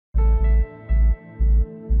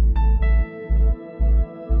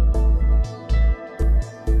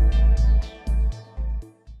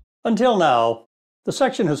Until now, the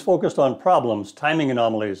section has focused on problems, timing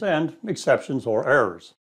anomalies, and exceptions or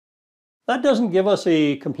errors. That doesn't give us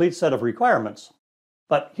a complete set of requirements,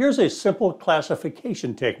 but here's a simple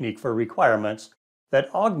classification technique for requirements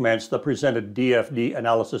that augments the presented DFD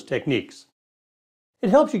analysis techniques. It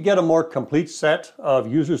helps you get a more complete set of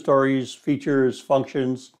user stories, features,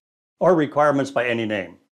 functions, or requirements by any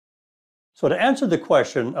name. So to answer the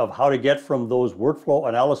question of how to get from those workflow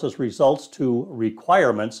analysis results to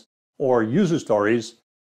requirements or user stories,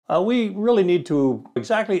 we really need to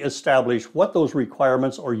exactly establish what those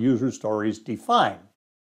requirements or user stories define.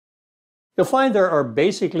 You'll find there are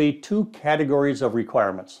basically two categories of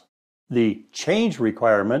requirements. The change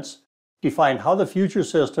requirements define how the future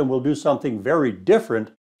system will do something very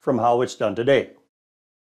different from how it's done today.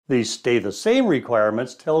 The stay the same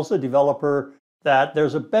requirements tells the developer that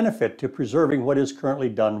there's a benefit to preserving what is currently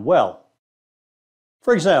done well.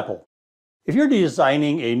 For example, if you're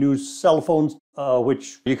designing a new cell phone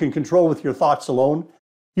which you can control with your thoughts alone,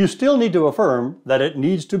 you still need to affirm that it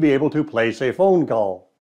needs to be able to place a phone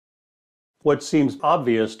call. What seems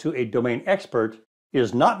obvious to a domain expert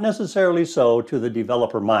is not necessarily so to the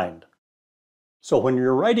developer mind. So when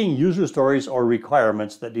you're writing user stories or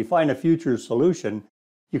requirements that define a future solution,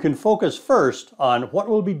 you can focus first on what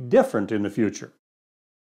will be different in the future.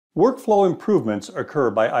 Workflow improvements occur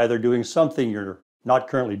by either doing something you're not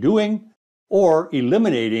currently doing or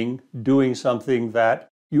eliminating doing something that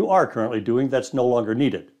you are currently doing that's no longer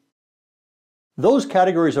needed. Those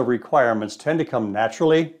categories of requirements tend to come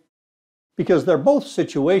naturally because they're both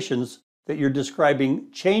situations that you're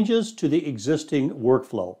describing changes to the existing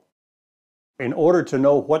workflow. In order to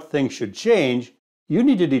know what things should change, you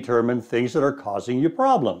need to determine things that are causing you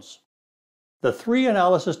problems. The three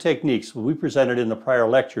analysis techniques we presented in the prior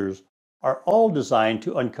lectures are all designed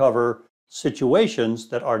to uncover situations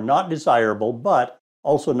that are not desirable but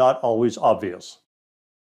also not always obvious.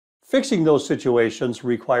 Fixing those situations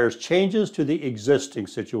requires changes to the existing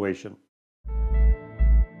situation.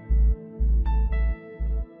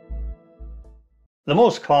 The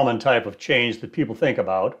most common type of change that people think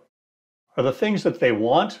about are the things that they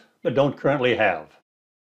want but don't currently have.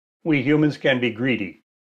 We humans can be greedy,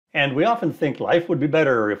 and we often think life would be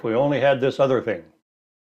better if we only had this other thing.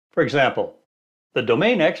 For example, the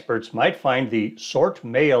domain experts might find the sort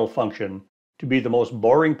mail function to be the most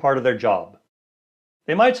boring part of their job.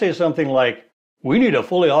 They might say something like, "We need a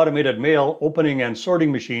fully automated mail opening and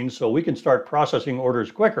sorting machine so we can start processing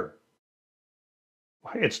orders quicker."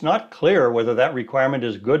 It's not clear whether that requirement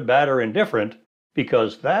is good, bad, or indifferent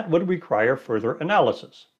because that would require further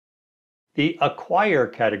analysis. The acquire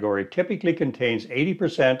category typically contains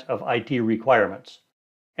 80% of IT requirements,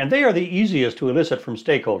 and they are the easiest to elicit from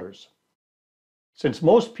stakeholders. Since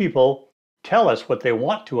most people tell us what they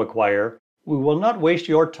want to acquire, we will not waste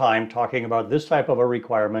your time talking about this type of a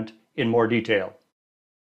requirement in more detail.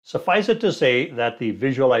 Suffice it to say that the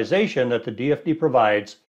visualization that the DFD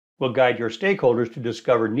provides will guide your stakeholders to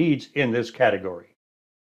discover needs in this category.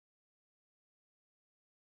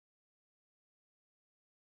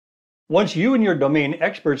 Once you and your domain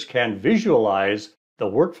experts can visualize the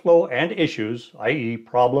workflow and issues, i.e.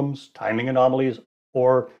 problems, timing anomalies,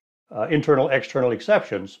 or internal-external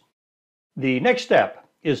exceptions, the next step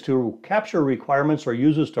is to capture requirements or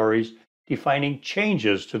user stories defining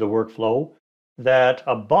changes to the workflow that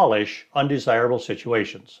abolish undesirable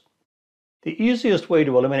situations. The easiest way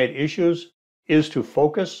to eliminate issues is to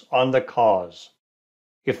focus on the cause.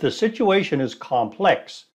 If the situation is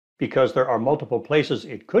complex because there are multiple places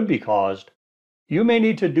it could be caused, you may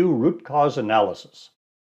need to do root cause analysis.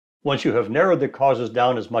 Once you have narrowed the causes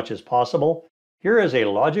down as much as possible, here is a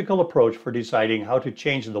logical approach for deciding how to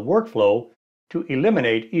change the workflow to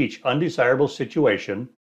eliminate each undesirable situation,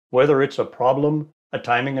 whether it's a problem, a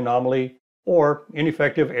timing anomaly, or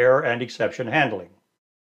ineffective error and exception handling.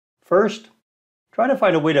 First, try to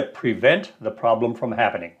find a way to prevent the problem from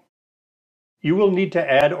happening. You will need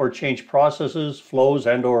to add or change processes, flows,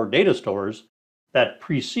 and/or data stores that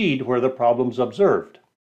precede where the problem's observed.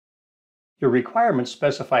 Your requirements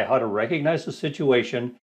specify how to recognize the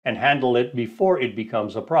situation and handle it before it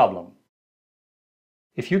becomes a problem.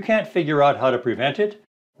 If you can't figure out how to prevent it,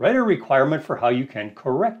 write a requirement for how you can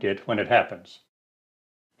correct it when it happens.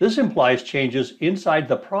 This implies changes inside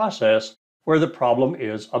the process where the problem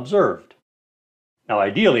is observed. Now,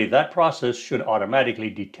 ideally, that process should automatically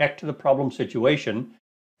detect the problem situation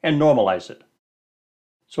and normalize it.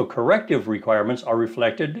 So corrective requirements are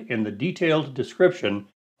reflected in the detailed description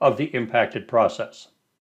of the impacted process.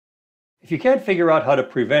 If you can't figure out how to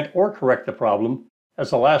prevent or correct the problem,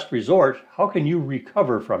 as a last resort, how can you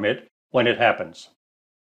recover from it when it happens?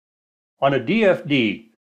 On a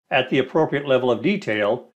DFD, At the appropriate level of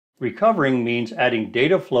detail, recovering means adding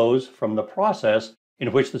data flows from the process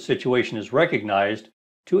in which the situation is recognized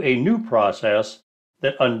to a new process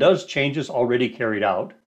that undoes changes already carried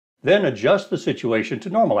out, then adjusts the situation to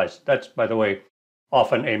normalize. That's, by the way,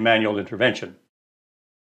 often a manual intervention.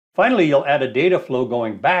 Finally, you'll add a data flow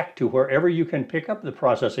going back to wherever you can pick up the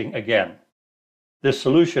processing again. This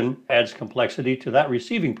solution adds complexity to that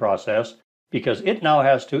receiving process because it now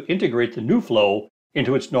has to integrate the new flow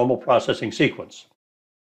into its normal processing sequence.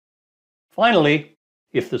 Finally,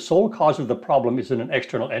 if the sole cause of the problem is in an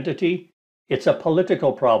external entity, it's a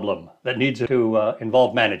political problem that needs to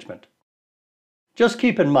involve management. Just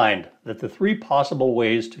keep in mind that the three possible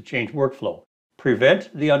ways to change workflow: prevent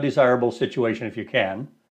the undesirable situation if you can,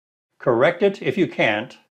 correct it if you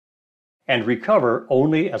can't, and recover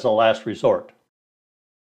only as a last resort.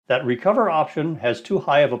 That recover option has too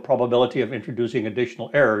high of a probability of introducing additional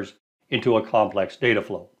errors into a complex data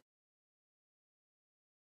flow.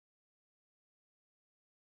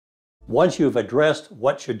 Once you've addressed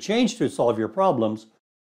what should change to solve your problems,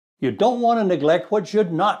 you don't want to neglect what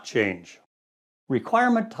should not change.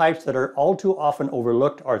 Requirement types that are all too often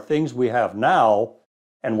overlooked are things we have now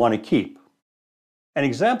and want to keep. An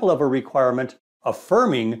example of a requirement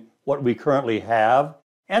affirming what we currently have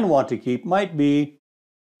and want to keep might be: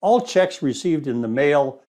 all checks received in the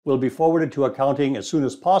mail will be forwarded to accounting as soon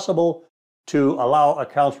as possible to allow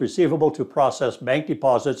accounts receivable to process bank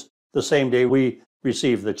deposits the same day we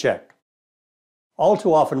receive the check. All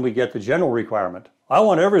too often we get the general requirement: I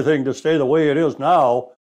want everything to stay the way it is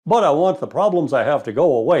now, but I want the problems I have to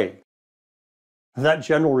go away. That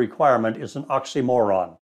general requirement is an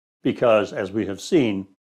oxymoron because, as we have seen,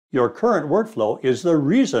 your current workflow is the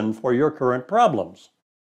reason for your current problems.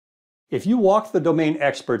 If you walk the domain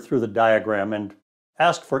expert through the diagram and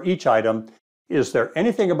ask for each item, is there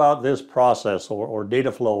anything about this process or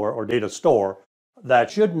data flow or data store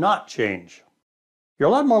that should not change? You're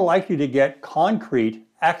a lot more likely to get concrete,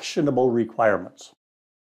 actionable requirements.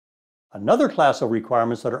 Another class of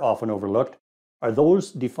requirements that are often overlooked are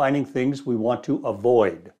those defining things we want to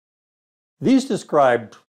avoid. These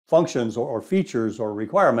describe functions or features or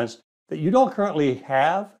requirements that you don't currently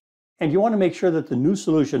have, and you want to make sure that the new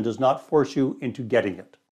solution does not force you into getting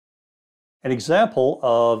it. An example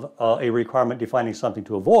of a requirement defining something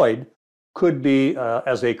to avoid could be,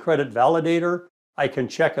 as a credit validator, I can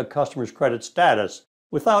check a customer's credit status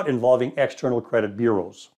without involving external credit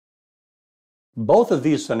bureaus. Both of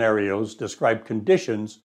these scenarios describe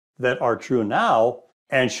conditions that are true now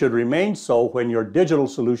and should remain so when your digital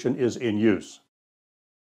solution is in use.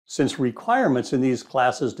 Since requirements in these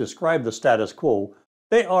classes describe the status quo,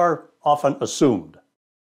 they are often assumed.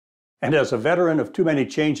 And as a veteran of too many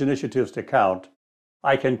change initiatives to count,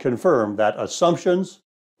 I can confirm that assumptions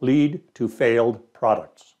lead to failed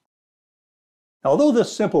products. Although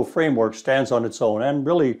this simple framework stands on its own and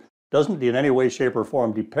really doesn't in any way, shape, or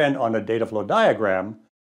form depend on a data flow diagram,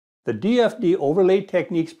 the DFD overlay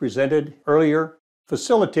techniques presented earlier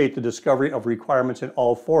facilitate the discovery of requirements in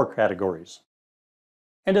all four categories.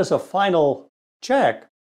 And as a final check,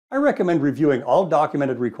 I recommend reviewing all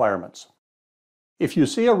documented requirements. If you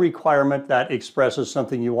see a requirement that expresses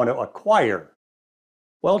something you want to acquire,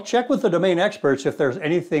 well, check with the domain experts if there's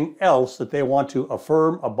anything else that they want to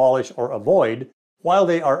affirm, abolish, or avoid while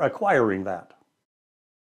they are acquiring that.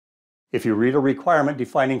 If you read a requirement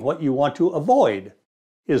defining what you want to avoid,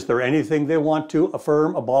 is there anything they want to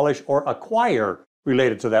affirm, abolish, or acquire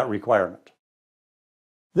related to that requirement?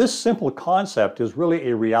 This simple concept is really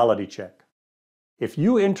a reality check. If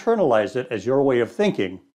you internalize it as your way of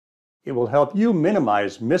thinking, it will help you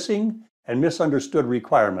minimize missing and misunderstood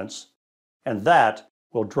requirements, and that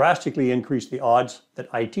will drastically increase the odds that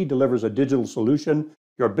IT delivers a digital solution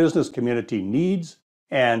your business community needs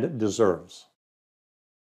and deserves.